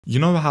You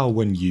know how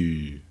when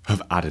you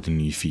have added a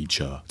new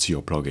feature to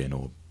your plugin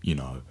or,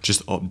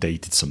 just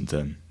updated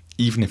something,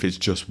 even if it's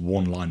just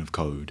one line of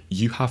code,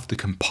 you have to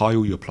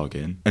compile your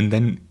plugin and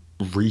then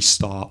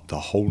restart the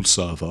whole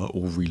server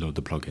or reload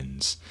the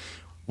plugins,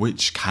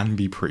 which can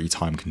be pretty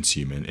time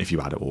consuming if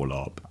you add it all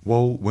up.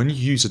 Well, when you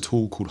use a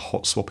tool called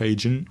HotSwap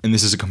agent, and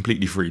this is a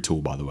completely free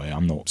tool, by the way,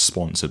 I'm not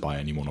sponsored by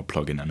anyone or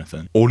plugin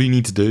anything. All you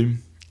need to do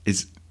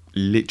is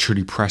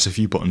literally press a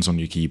few buttons on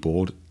your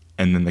keyboard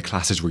and then the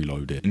class is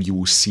reloaded and you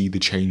will see the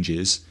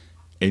changes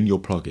in your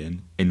plugin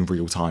in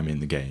real time in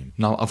the game.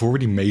 Now, I've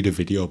already made a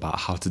video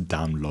about how to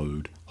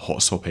download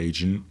HotSwap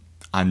agent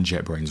and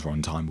JetBrains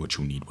Runtime, which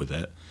you'll need with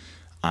it.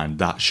 And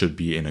that should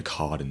be in a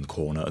card in the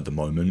corner at the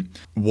moment.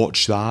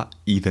 Watch that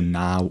either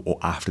now or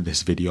after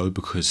this video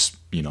because,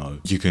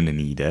 you're gonna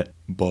need it.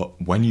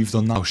 But when you've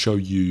done that, I'll show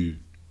you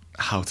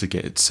how to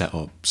get it set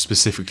up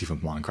specifically for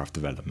Minecraft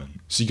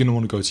development. So you're gonna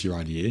wanna go to your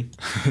IDE.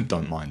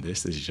 Don't mind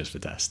this is just for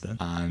testing.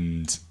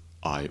 And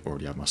I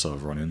already have my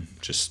server running,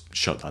 just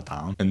shut that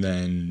down. And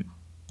then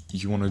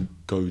you wanna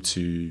go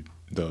to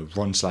the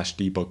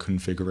run/debug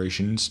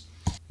configurations,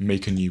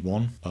 make a new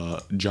one,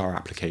 jar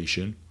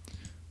application.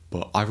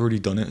 But I've already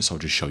done it, so I'll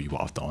just show you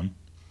what I've done.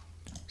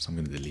 So I'm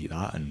going to delete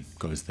that and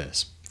go as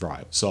this.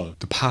 Right, so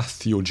the path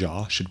to your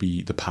jar should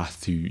be the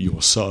path to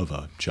your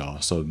server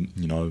jar. So,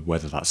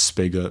 whether that's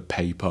Spigot,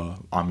 Paper,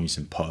 I'm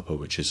using Purple,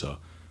 which is a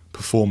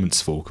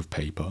performance fork of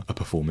Paper, a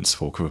performance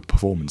fork of a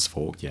performance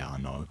fork, yeah, I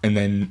know. And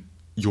then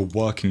your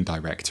working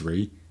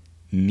directory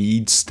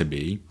needs to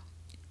be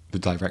the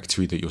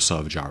directory that your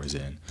server jar is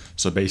in.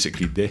 So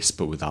basically this,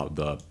 but without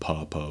the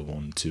Purple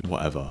 1, 2,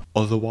 whatever.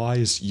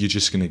 Otherwise, you're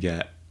just going to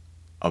get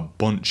a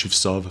bunch of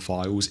server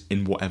files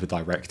in whatever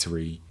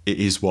directory it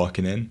is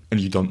working in,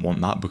 and you don't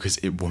want that because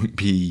it won't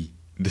be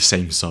the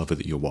same server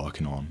that you're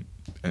working on,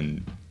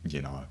 and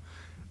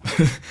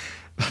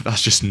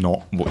that's just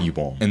not what you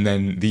want. And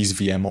then these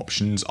VM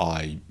options,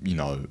 I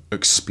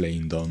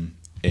explained them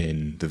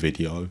in the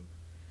video.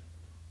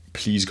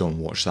 Please go and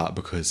watch that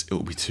because it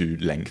will be too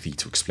lengthy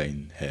to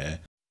explain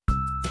here.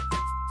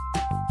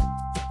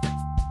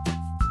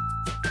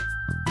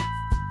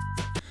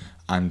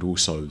 And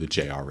also the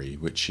JRE,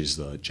 which is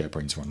the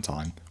JetBrains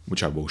Runtime,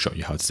 which I will show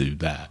you how to do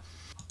there.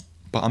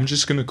 But I'm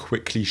just going to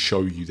quickly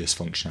show you this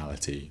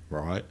functionality,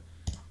 right?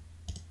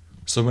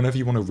 So whenever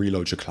you want to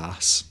reload your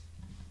class,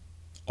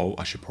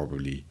 I should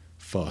probably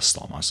first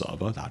start my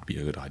server, that'd be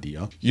a good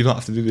idea. You don't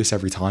have to do this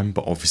every time,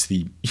 but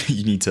obviously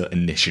you need to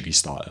initially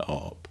start it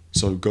up.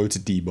 So go to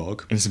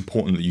debug, and it's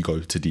important that you go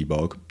to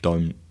debug,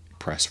 don't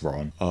press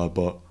run,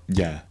 but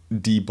yeah,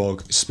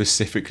 debug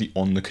specifically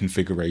on the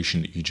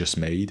configuration that you just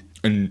made,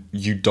 and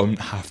you don't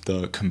have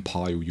to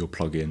compile your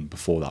plugin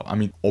before that. I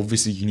mean,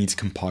 obviously you need to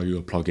compile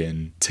your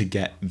plugin to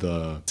get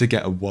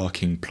a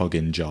working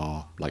plugin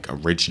jar like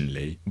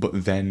originally,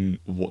 but then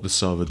what the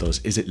server does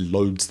is it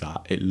loads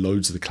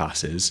the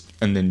classes,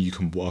 and then you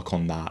can work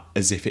on that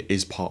as if it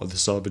is part of the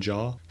server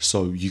jar,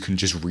 so you can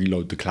just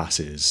reload the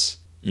classes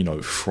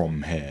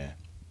from here.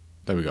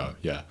 There we go,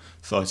 yeah,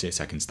 38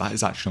 seconds. That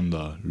is actually on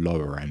the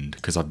lower end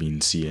because I've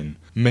been seeing,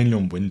 mainly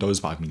on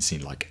Windows, but I've been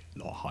seeing like a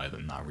lot higher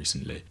than that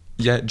recently.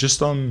 Yeah,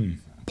 just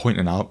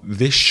pointing out,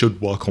 this should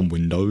work on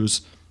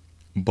Windows,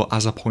 but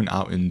as I point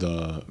out in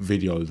the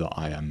video that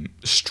I am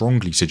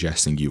strongly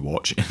suggesting you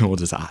watch in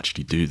order to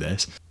actually do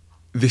this,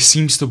 this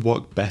seems to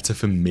work better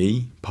for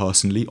me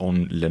personally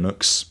on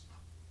Linux,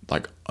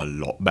 like a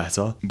lot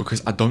better,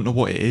 because I don't know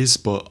what it is,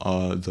 but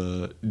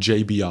the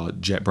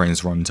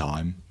JetBrains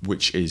Runtime,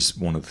 which is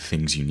one of the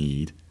things you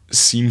need,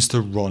 seems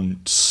to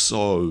run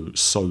so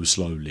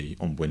slowly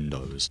on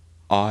Windows.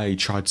 I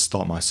tried to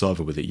start my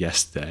server with it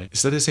yesterday.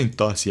 Instead of saying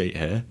 38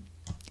 here,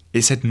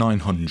 it said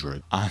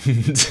 900,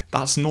 and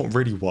that's not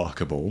really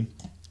workable,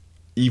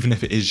 even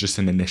if it is just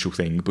an initial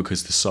thing,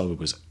 because the server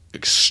was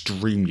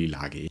extremely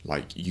laggy,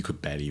 like you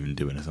could barely even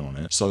do anything on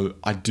it. So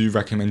I do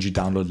recommend you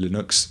download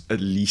Linux at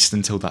least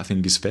until that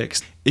thing is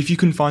fixed. If you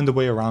can find a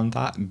way around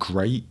that,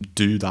 great,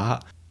 do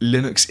that.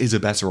 Linux is a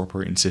better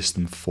operating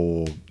system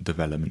for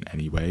development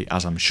anyway,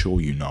 as I'm sure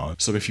you know.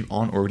 So if you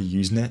aren't already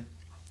using it,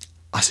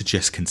 I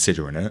suggest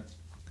considering it.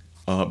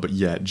 But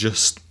yeah,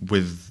 just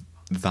with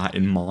that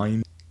in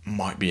mind,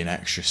 might be an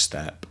extra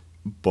step,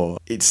 but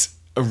it's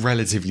a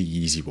relatively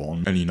easy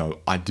one. And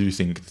I do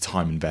think the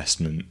time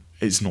investment,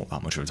 it's not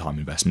that much of a time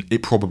investment.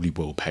 It probably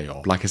will pay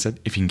off. Like I said,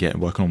 if you can get it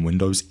working on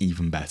Windows,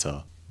 even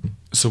better.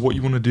 So what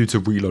you want to do to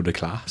reload a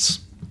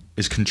class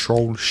is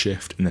Control,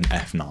 Shift, and then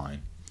F9.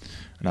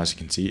 And as you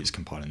can see, it's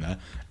compiling there.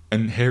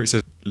 And here it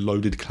says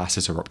loaded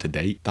classes are up to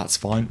date. That's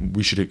fine.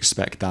 We should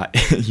expect that,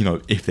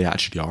 if they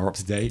actually are up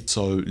to date.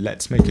 So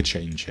let's make a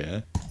change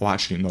here. Well,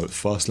 actually, no,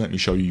 first let me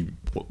show you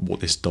what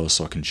this does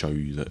so I can show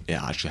you that it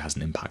actually has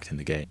an impact in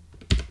the game.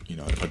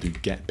 If I do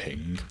get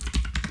ping,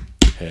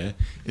 here,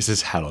 it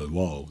says hello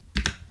world.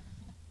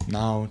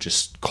 Now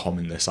just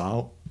comment this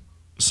out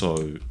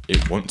so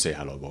it won't say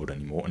hello world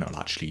anymore, and it'll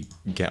actually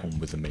get on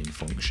with the main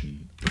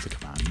function of the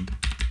command.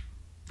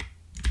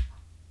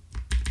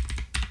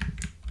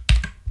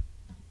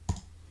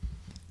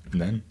 And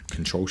then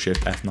Control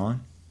Shift F9,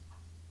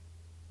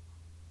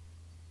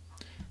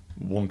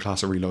 one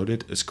class are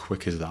reloaded as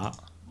quick as that.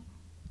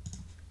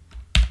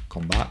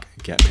 Come back,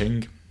 get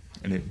ping,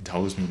 and it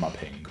tells me my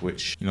ping,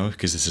 which, you know,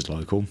 because this is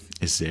local,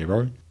 is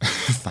 0.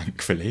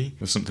 Thankfully.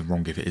 There's something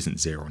wrong if it isn't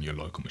 0 on your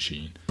local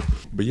machine.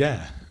 But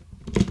yeah,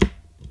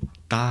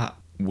 that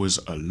was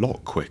a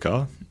lot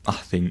quicker, I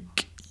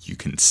think you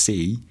can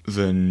see,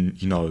 than,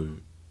 you know,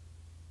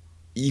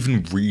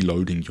 even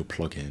reloading your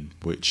plugin,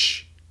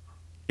 which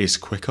is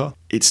quicker.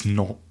 It's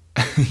not,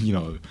 you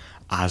know,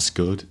 as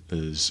good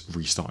as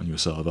restarting your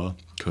server,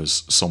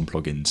 because some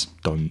plugins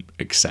don't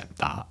accept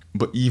that.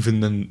 But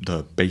even then,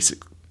 the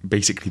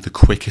basically the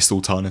quickest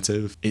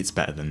alternative, it's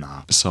better than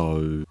that.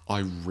 So I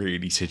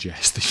really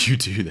suggest that you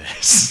do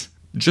this.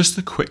 Just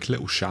a quick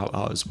little shout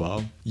out as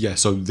well. Yeah,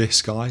 so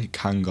this guy,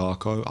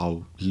 Kangako,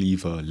 I'll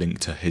leave a link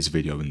to his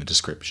video in the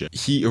description.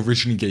 He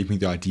originally gave me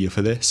the idea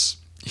for this.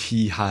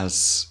 He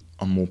has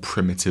a more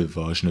primitive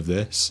version of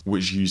this,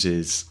 which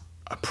uses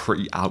a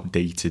pretty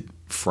outdated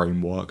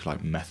framework,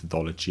 like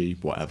methodology,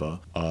 whatever,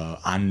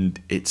 and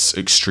it's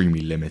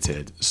extremely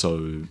limited,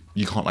 so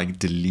you can't like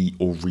delete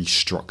or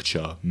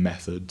restructure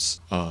methods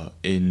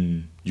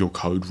in your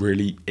code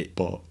really.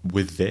 But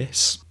with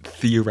this,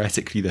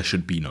 theoretically there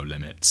should be no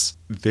limits.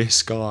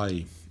 This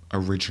guy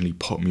originally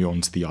put me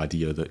onto the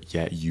idea that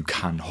yeah, you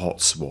can hot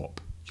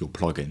swap your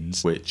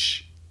plugins,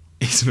 which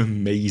is an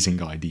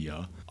amazing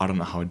idea. I don't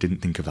know how I didn't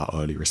think of that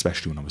earlier,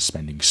 especially when I was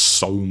spending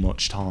so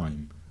much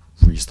time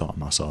restarting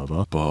my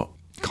server, but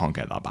can't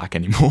get that back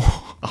anymore.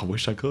 I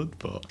wish I could,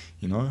 but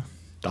you know,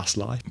 that's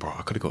life. Bro,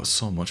 I could have got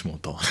so much more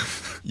done.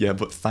 Yeah,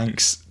 but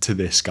thanks to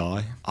this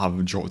guy,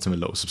 I've dropped him a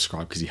little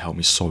subscribe because he helped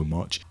me so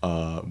much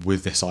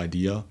with this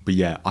idea. But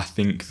yeah, I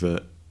think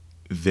that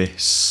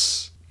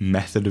this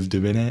method of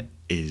doing it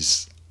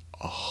is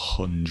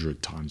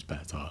 100 times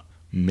better.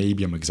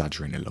 Maybe I'm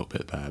exaggerating a little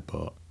bit there,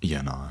 but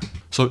yeah, no.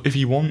 So if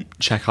you want,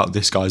 check out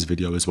this guy's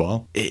video as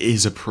well. It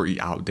is a pretty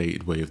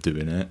outdated way of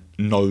doing it.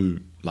 No,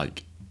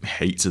 like,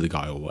 hate to the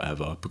guy or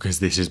whatever, because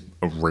this is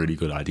a really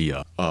good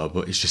idea.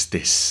 But it's just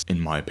this,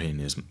 in my opinion,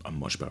 is a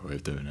much better way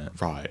of doing it.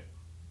 Right.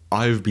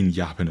 I've been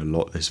yapping a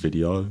lot this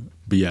video,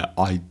 but yeah,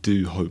 I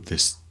do hope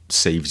this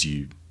saves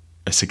you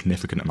a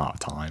significant amount of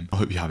time. I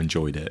hope you have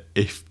enjoyed it.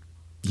 If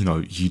you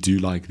know, you do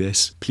like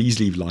this, please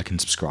leave a like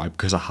and subscribe,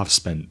 because I have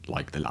spent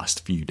like the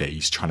last few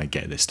days trying to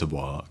get this to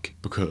work,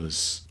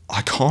 because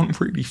I can't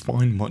really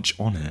find much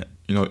on it.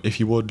 You know, if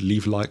you would,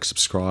 leave a like,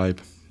 subscribe,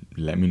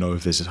 let me know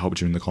if this has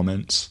helped you in the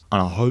comments, and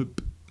I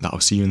hope that I'll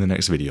see you in the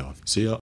next video. See ya.